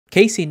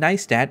Casey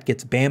Neistat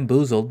gets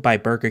bamboozled by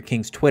Burger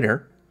King's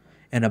Twitter.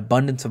 An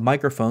abundance of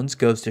microphones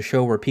goes to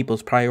show where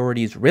people's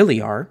priorities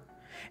really are.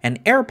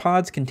 And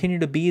AirPods continue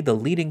to be the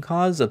leading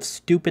cause of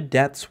stupid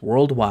deaths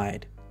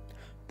worldwide.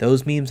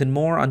 Those memes and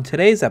more on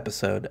today's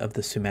episode of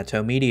the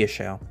Sumito Media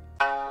Show.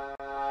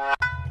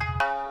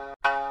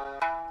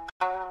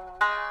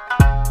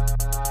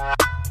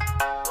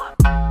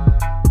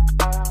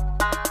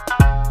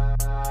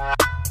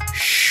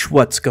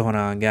 What's going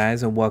on,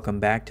 guys, and welcome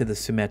back to the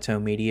Sumito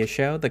Media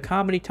Show, the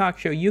comedy talk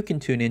show you can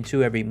tune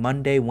into every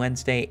Monday,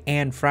 Wednesday,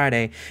 and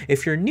Friday.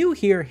 If you're new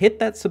here, hit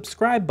that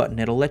subscribe button.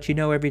 It'll let you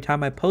know every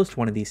time I post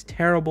one of these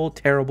terrible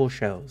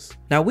shows.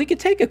 Now, we could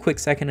take a quick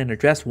second and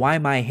address why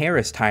my hair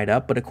is tied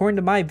up, but according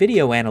to my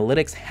video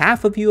analytics,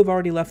 half of you have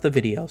already left the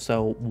video,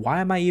 so why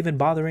am I even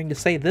bothering to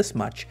say this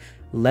much?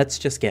 Let's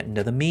just get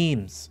into the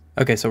memes.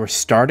 Okay, so we're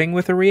starting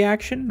with a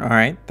reaction. All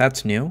right,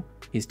 that's new.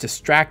 He's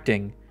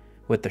distracting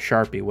with the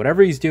Sharpie.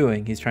 Whatever he's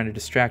doing, he's trying to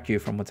distract you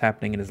from what's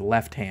happening in his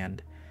left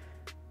hand.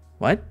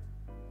 What?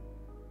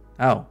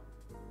 Oh.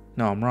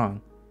 No, I'm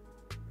wrong.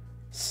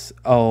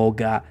 Oh,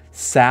 God.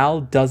 Sal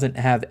doesn't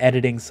have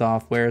editing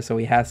software, so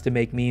he has to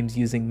make memes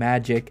using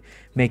magic,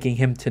 making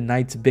him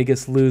tonight's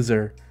biggest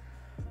loser.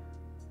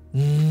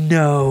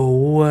 No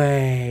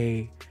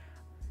way.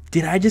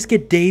 Did I just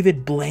get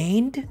David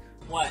Blained?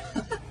 What?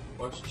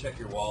 Why don't you check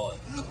your wallet?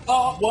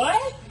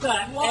 What? The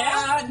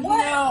what?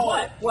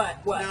 No.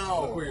 What?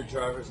 No. Look where your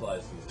driver's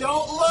license is.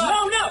 Don't look.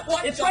 No.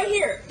 What? It's right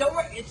here. Don't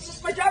worry. It's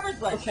just my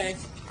driver's license. Okay.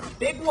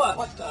 Big what?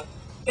 What the?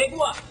 Big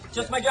what?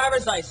 Just my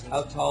driver's license.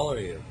 How tall are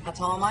you? How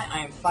tall am I?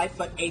 I am 5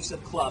 foot ace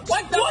of clubs.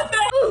 What the? What the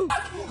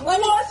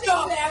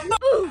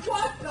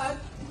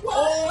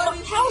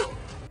hell?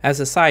 As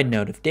a side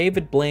note, if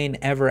David Blaine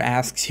ever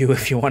asks you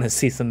if you want to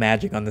see some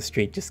magic on the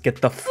street, just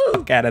get the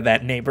fuck out of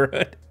that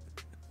neighborhood.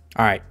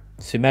 Alright,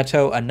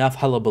 Sumito, enough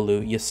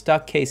hullabaloo. You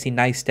stuck Casey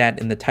Neistat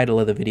in the title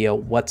of the video.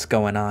 What's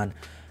going on?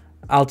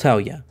 I'll tell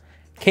you.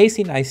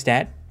 Casey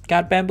Neistat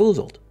got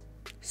bamboozled.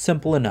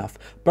 Simple enough.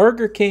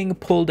 Burger King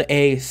pulled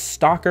a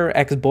stalker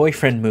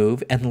ex-boyfriend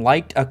move and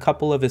liked a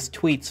couple of his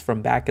tweets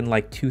from back in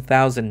like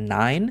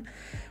 2009,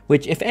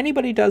 which if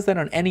anybody does that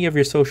on any of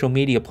your social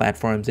media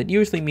platforms, it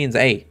usually means,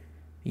 hey,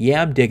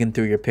 yeah, I'm digging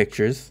through your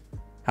pictures.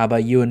 How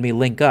about you and me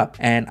link up?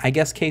 And I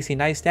guess Casey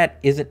Neistat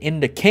isn't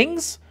into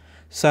kings,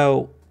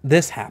 so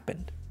this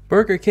happened.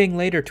 Burger King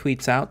later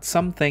tweets out,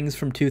 some things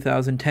from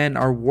 2010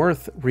 are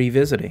worth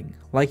revisiting,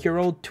 like your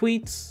old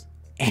tweets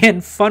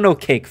and funnel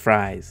cake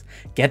fries.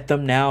 Get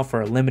them now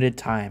for a limited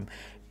time.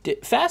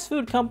 Fast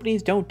food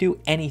companies don't do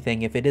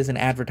anything if it isn't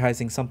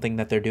advertising something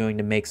that they're doing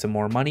to make some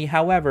more money.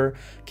 However,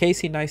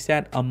 Casey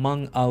Neistat,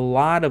 among a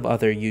lot of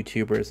other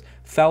YouTubers,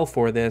 fell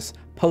for this,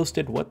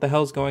 posted what the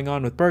hell's going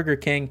on with Burger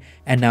King,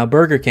 and now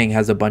Burger King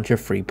has a bunch of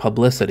free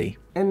publicity.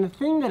 And the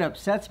thing that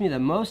upsets me the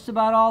most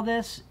about all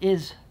this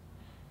is,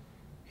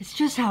 it's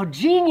just how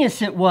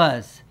genius it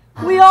was.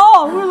 We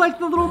were like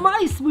the little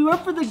mice. We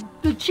went for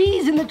the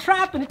cheese in the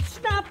trap and it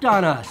snapped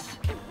on us.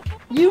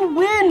 You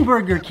win,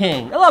 Burger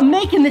King. I'm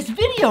making this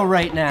video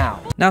right now.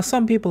 Now,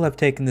 some people have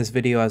taken this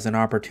video as an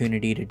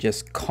opportunity to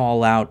just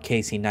call out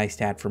Casey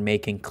Neistat for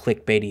making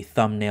clickbaity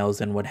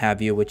thumbnails and what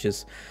have you, which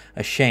is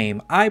a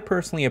shame. I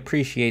personally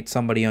appreciate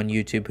somebody on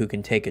YouTube who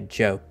can take a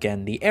joke,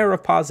 and the air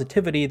of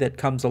positivity that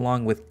comes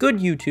along with good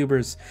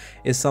YouTubers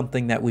is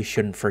something that we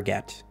shouldn't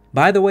forget.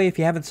 By the way, if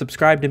you haven't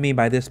subscribed to me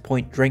by this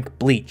point, drink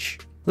bleach.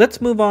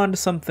 Let's move on to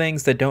some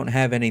things that don't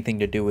have anything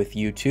to do with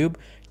YouTube.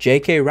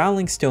 J.K.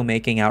 Rowling's still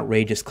making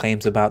outrageous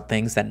claims about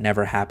things that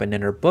never happened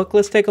in her book.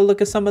 Let's take a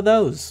look at some of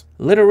those.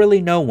 Literally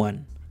no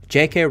one.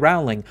 J.K.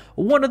 Rowling,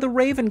 one of the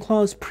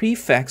Ravenclaw's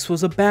prefects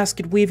was a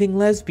basket-weaving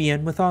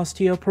lesbian with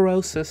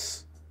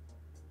osteoporosis.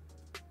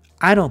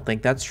 I don't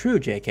think that's true,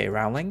 J.K.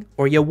 Rowling,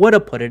 or you would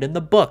have put it in the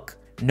book.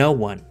 No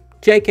one.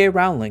 J.K.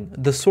 Rowling,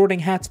 the Sorting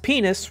Hat's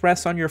penis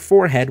rests on your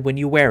forehead when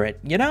you wear it.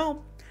 You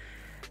know,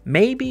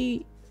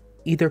 maybe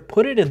either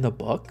put it in the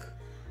book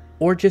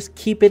or just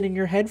keep it in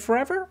your head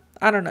forever?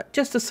 I don't know,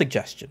 just a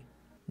suggestion.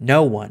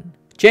 No one.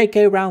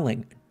 J.K.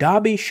 Rowling,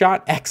 Dobby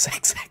shot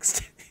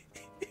XXX.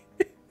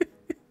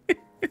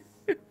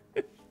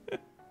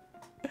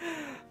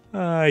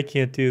 I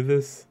can't do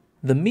this.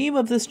 The meme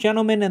of this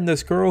gentleman and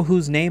this girl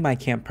whose name I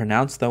can't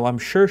pronounce, though I'm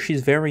sure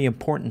she's very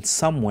important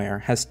somewhere,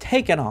 has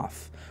taken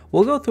off.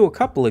 We'll go through a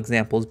couple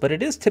examples, but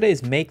it is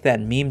today's Make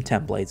That Meme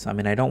template, so I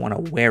mean, I don't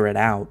want to wear it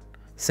out.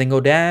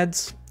 Single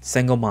dads,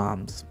 single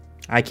moms.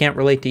 I can't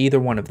relate to either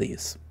one of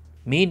these.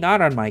 Me not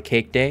on my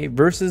cake day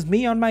versus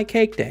me on my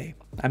cake day.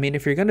 I mean,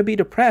 if you're going to be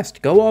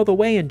depressed, go all the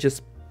way and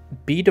just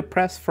be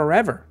depressed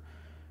forever,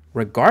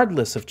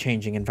 regardless of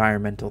changing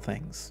environmental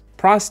things.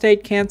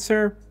 Prostate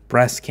cancer,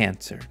 breast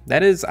cancer.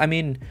 That is, I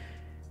mean,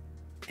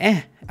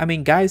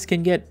 guys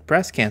can get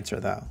breast cancer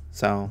though.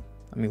 So,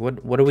 I mean,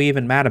 what are we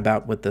even mad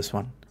about with this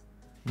one?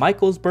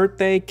 Michael's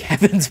birthday,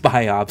 Kevin's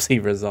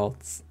biopsy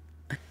results.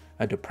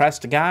 A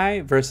depressed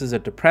guy versus a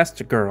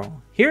depressed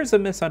girl. Here's a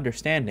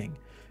misunderstanding.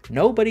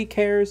 Nobody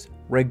cares,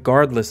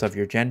 regardless of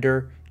your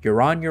gender.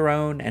 You're on your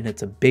own, and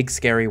it's a big,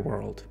 scary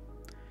world.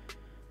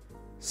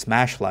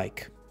 Smash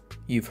like.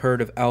 You've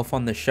heard of Elf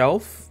on the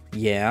Shelf?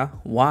 Yeah,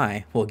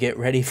 why? Well, get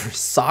ready for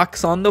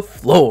socks on the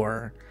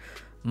floor.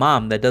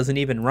 Mom, that doesn't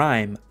even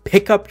rhyme.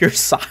 Pick up your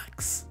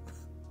socks.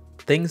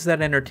 Things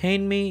that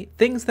entertain me,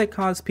 things that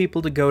cause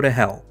people to go to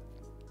hell.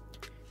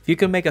 If you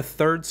could make a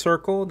third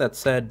circle that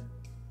said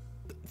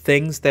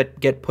things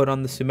that get put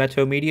on the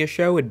SumitoMedia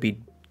show, it'd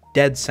be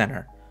dead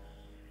center.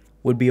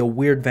 Would be a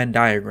weird Venn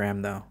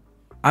diagram though.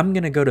 I'm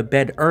gonna go to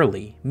bed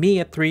early,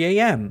 me at 3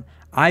 a.m.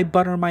 I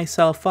butter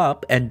myself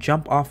up and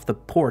jump off the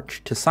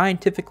porch to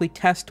scientifically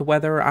test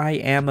whether I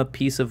am a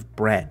piece of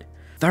bread.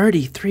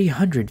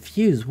 3,300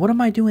 views, what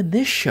am I doing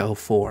this show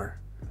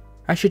for?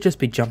 I should just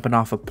be jumping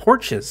off of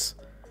porches.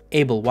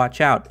 Abel,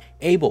 watch out.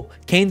 Abel,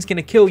 Kane's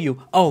gonna kill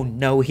you. Oh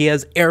no, he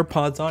has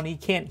AirPods on, he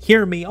can't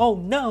hear me. Oh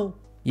no.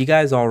 You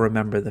guys all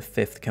remember the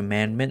 5th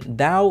commandment.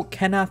 Thou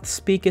cannot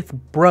speaketh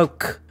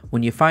broke.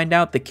 When you find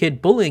out the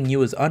kid bullying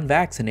you is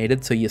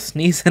unvaccinated, so you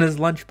sneeze in his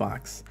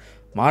lunchbox.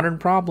 Modern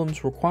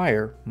problems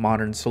require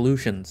modern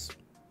solutions.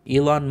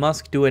 Elon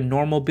Musk doing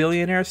normal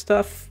billionaire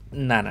stuff?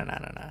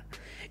 Nah.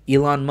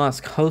 Elon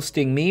Musk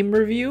hosting meme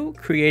review,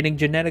 creating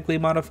genetically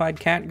modified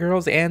cat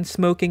girls, and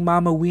smoking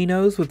mama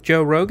winos with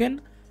Joe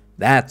Rogan?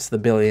 That's the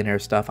billionaire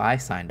stuff I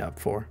signed up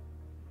for.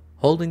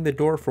 Holding the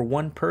door for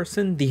one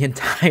person, the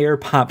entire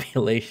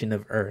population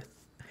of Earth.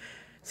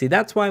 See,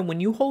 that's why when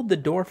you hold the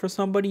door for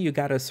somebody, you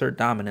gotta assert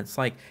dominance.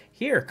 Like,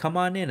 here, come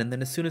on in, and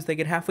then as soon as they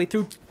get halfway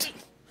through...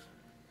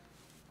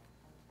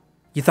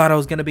 You thought I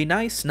was gonna be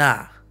nice?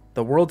 Nah.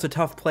 The world's a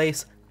tough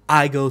place.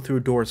 I go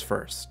through doors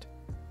first.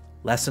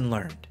 Lesson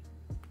learned.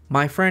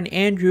 My friend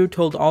Andrew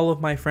told all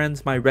of my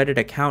friends my Reddit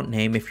account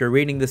name. If you're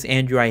reading this,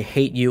 Andrew, I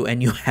hate you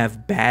and you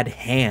have bad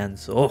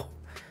hands. Oh,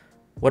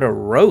 what a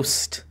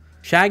roast.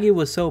 Shaggy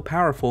was so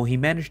powerful, he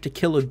managed to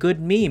kill a good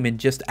meme in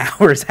just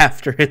hours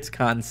after its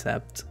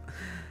concept.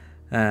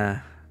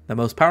 The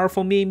most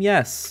powerful meme,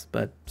 yes,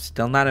 but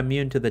still not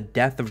immune to the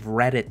death of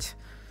Reddit.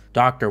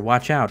 Doctor,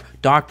 watch out.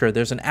 Doctor,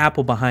 there's an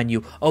apple behind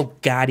you. Oh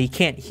God, he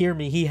can't hear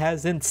me. He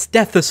has in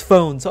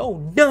stethophones.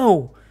 Oh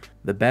no.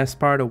 The best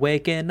part of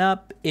waking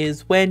up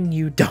is when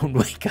you don't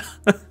wake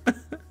up.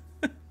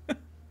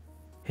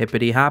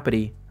 Hippity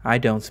hoppity, I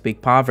don't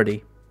speak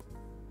poverty.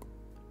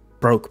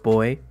 Broke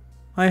boy,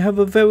 I have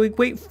a very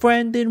great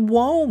friend in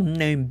Rome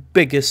named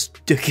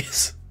Biggest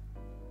Dickus.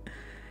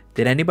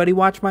 Did anybody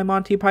watch my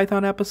Monty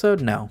Python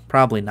episode? No,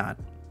 probably not.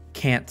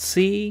 Can't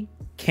see,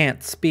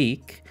 can't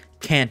speak,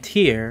 can't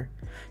hear,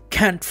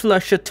 can't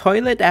flush a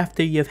toilet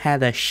after you've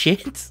had a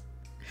shit?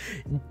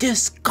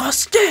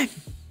 Disgusting!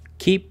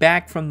 Keep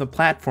back from the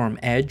platform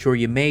edge or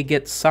you may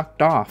get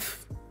sucked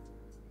off.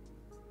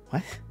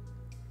 What?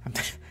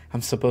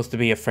 I'm supposed to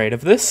be afraid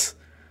of this?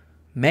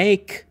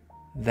 Make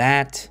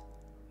that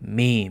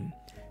meme.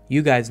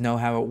 You guys know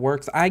how it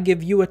works. I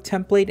give you a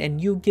template and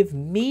you give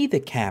me the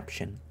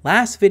caption.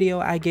 Last video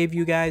I gave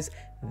you guys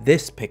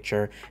this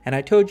picture and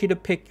I told you to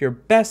pick your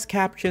best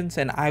captions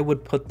and I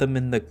would put them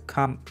in the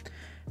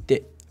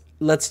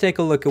Let's take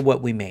a look at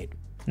what we made.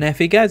 Now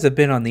if you guys have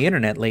been on the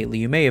internet lately,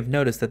 you may have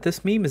noticed that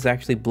this meme is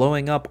actually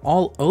blowing up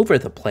all over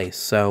the place,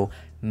 so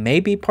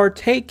maybe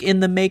partake in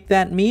the Make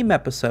That Meme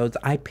episodes.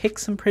 I picked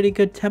some pretty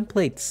good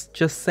templates,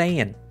 just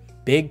saying.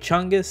 Big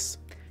Chungus,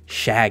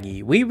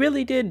 Shaggy. We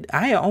really did.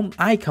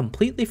 I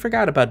completely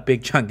forgot about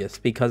Big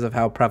Chungus because of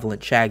how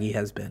prevalent Shaggy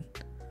has been.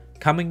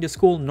 Coming to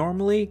school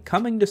normally,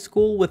 coming to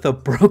school with a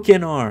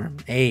broken arm.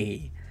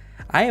 Hey,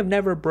 I have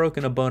never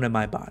broken a bone in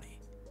my body.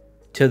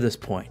 To this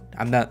point.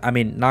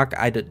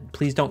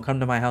 Please don't come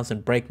to my house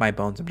and break my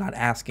bones. I'm not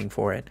asking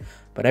for it.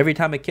 But every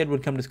time a kid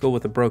would come to school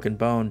with a broken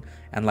bone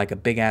and like a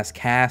big ass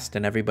cast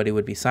and everybody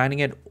would be signing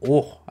it,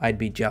 oh, I'd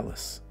be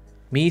jealous.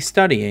 Me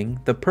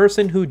studying, the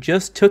person who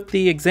just took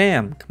the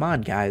exam. Come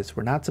on guys,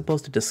 we're not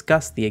supposed to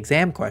discuss the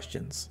exam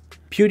questions.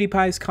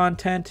 PewDiePie's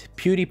content,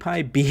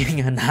 PewDiePie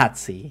being a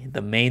Nazi,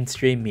 the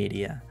mainstream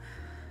media.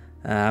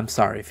 I'm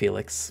sorry,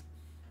 Felix.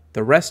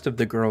 The rest of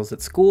the girls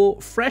at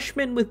school,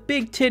 freshmen with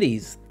big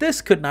titties.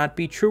 This could not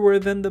be truer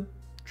than the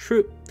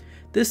true.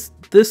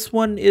 This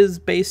one is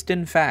based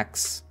in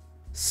facts.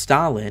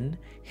 Stalin,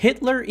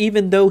 Hitler,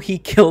 even though he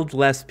killed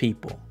less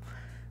people.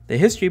 The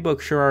history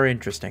books sure are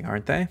interesting,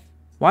 aren't they?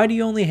 Why do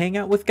you only hang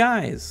out with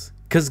guys?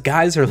 'Cause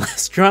guys are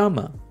less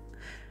drama.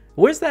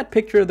 Where's that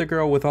picture of the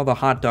girl with all the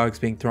hot dogs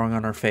being thrown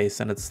on her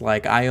face and it's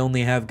like, I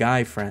only have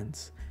guy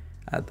friends?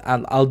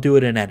 I'll do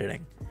it in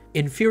editing.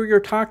 Inferior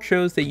talk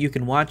shows that you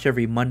can watch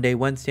every Monday,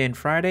 Wednesday, and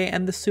Friday,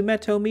 and the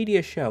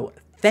SumitoMediaShow.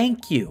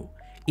 Thank you.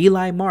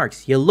 Eli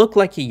Marks, you look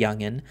like a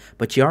youngin',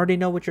 but you already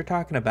know what you're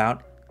talking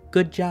about.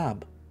 Good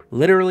job.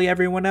 Literally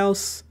everyone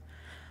else,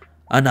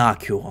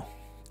 innocuous.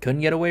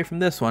 Couldn't get away from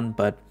this one,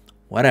 but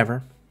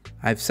whatever.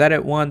 I've said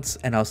it once,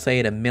 and I'll say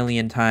it a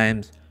million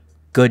times.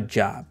 Good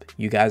job.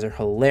 You guys are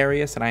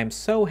hilarious, and I am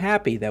so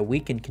happy that we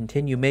can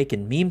continue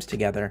making memes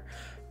together,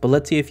 but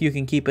let's see if you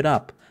can keep it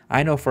up.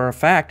 I know for a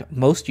fact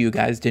most of you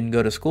guys didn't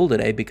go to school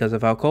today because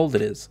of how cold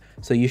it is,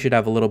 so you should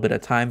have a little bit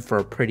of time for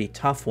a pretty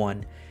tough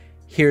one.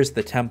 Here's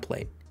the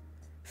template.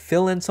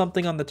 Fill in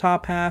something on the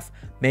top half,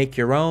 Make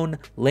your own,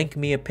 link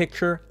me a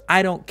picture,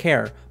 I don't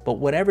care. But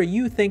whatever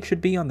you think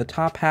should be on the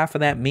top half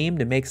of that meme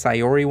to make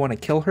Sayori want to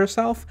kill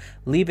herself,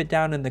 leave it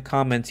down in the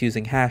comments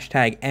using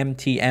hashtag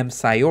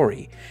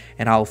MTMSayori.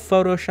 And I'll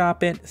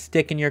Photoshop it,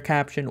 stick in your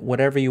caption,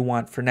 whatever you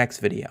want for next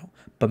video.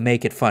 But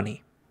make it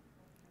funny.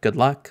 Good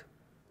luck.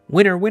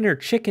 Winner, winner,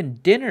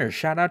 chicken dinner.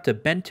 Shout out to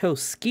Bento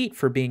Skeet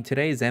for being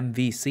today's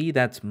MVC.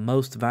 That's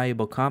most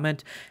valuable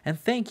comment. And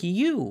thank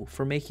you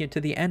for making it to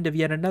the end of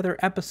yet another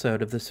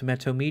episode of the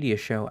SumitoMedia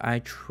Show. I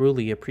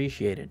truly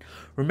appreciate it.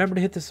 Remember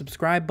to hit the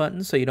subscribe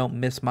button so you don't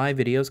miss my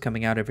videos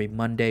coming out every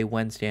Monday,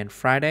 Wednesday, and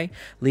Friday.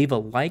 Leave a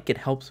like. It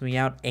helps me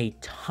out a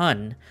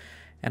ton.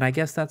 And I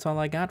guess that's all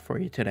I got for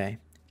you today.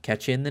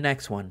 Catch you in the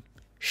next one.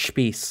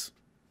 Peace.